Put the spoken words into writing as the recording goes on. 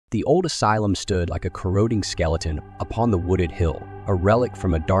The old asylum stood like a corroding skeleton upon the wooded hill, a relic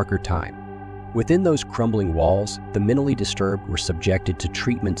from a darker time. Within those crumbling walls, the mentally disturbed were subjected to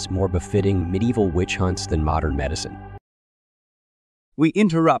treatments more befitting medieval witch hunts than modern medicine. We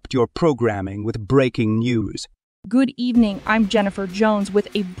interrupt your programming with breaking news. Good evening, I'm Jennifer Jones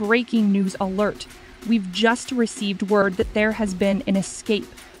with a breaking news alert. We've just received word that there has been an escape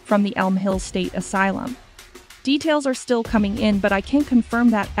from the Elm Hill State Asylum. Details are still coming in, but I can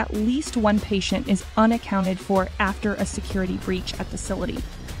confirm that at least one patient is unaccounted for after a security breach at the facility.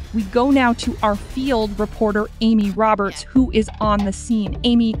 We go now to our field reporter, Amy Roberts, who is on the scene.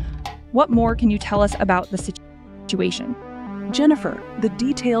 Amy, what more can you tell us about the situation? Jennifer, the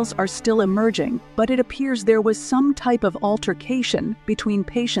details are still emerging, but it appears there was some type of altercation between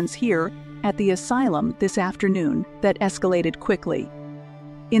patients here at the asylum this afternoon that escalated quickly.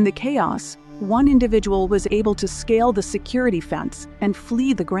 In the chaos, one individual was able to scale the security fence and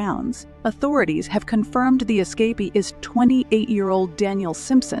flee the grounds. Authorities have confirmed the escapee is 28-year-old Daniel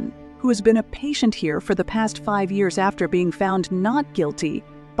Simpson, who has been a patient here for the past 5 years after being found not guilty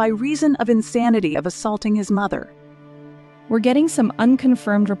by reason of insanity of assaulting his mother. We're getting some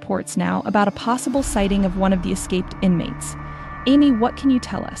unconfirmed reports now about a possible sighting of one of the escaped inmates. Amy, what can you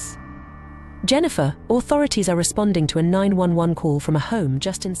tell us? Jennifer, authorities are responding to a 911 call from a home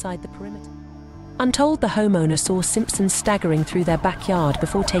just inside the perimeter. I'm told the homeowner saw Simpson staggering through their backyard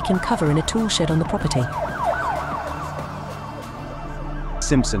before taking cover in a tool shed on the property.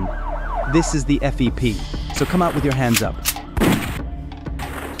 Simpson, this is the FEP, so come out with your hands up.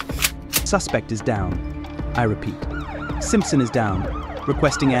 Suspect is down. I repeat, Simpson is down.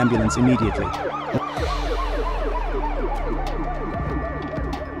 Requesting ambulance immediately.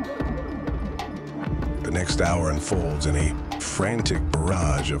 The next hour unfolds in a frantic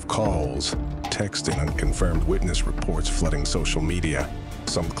barrage of calls, text and unconfirmed witness reports flooding social media.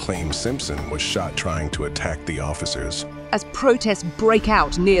 Some claim Simpson was shot trying to attack the officers. As protests break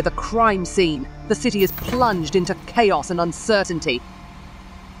out near the crime scene, the city is plunged into chaos and uncertainty.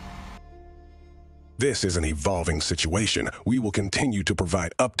 This is an evolving situation. We will continue to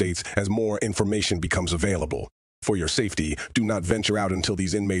provide updates as more information becomes available. For your safety, do not venture out until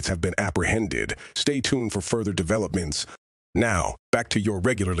these inmates have been apprehended. Stay tuned for further developments. Now, back to your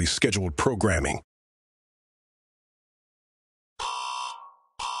regularly scheduled programming.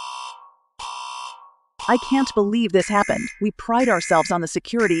 I can't believe this happened. We pride ourselves on the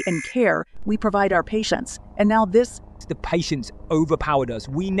security and care we provide our patients, and now this... The patients overpowered us.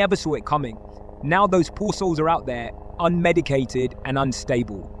 We never saw it coming. Now those poor souls are out there, unmedicated and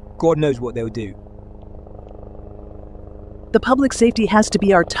unstable. God knows what they'll do. The public safety has to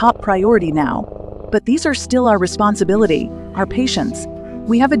be our top priority now. But these are still our responsibility, our patients.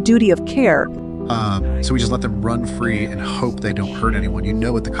 We have a duty of care. So we just let them run free and hope they don't hurt anyone. You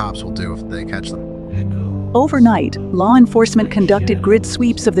know what the cops will do if they catch them. Overnight, law enforcement conducted grid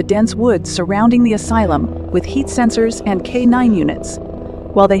sweeps of the dense woods surrounding the asylum with heat sensors and K9 units.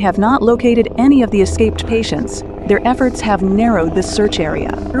 While they have not located any of the escaped patients, their efforts have narrowed the search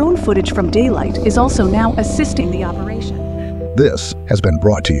area. Drone footage from daylight is also now assisting the operation. This has been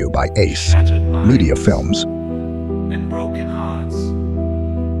brought to you by Ace Media Films. And broken hearts,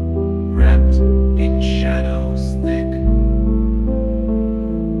 wrapped in shadows thick,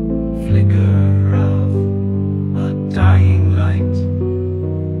 flicker of a dying light,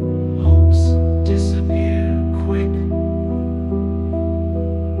 hopes disappear quick,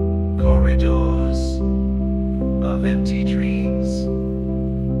 corridors of empty dreams,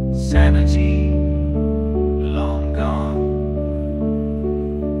 sanity long gone,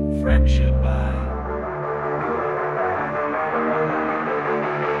 friendship by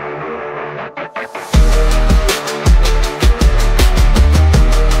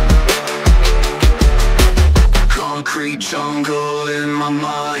concrete jungle in my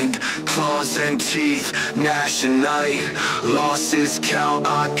mind, claws and teeth, gnash and night, losses count,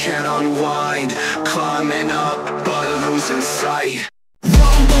 I can't unwind, climbing up but losing sight.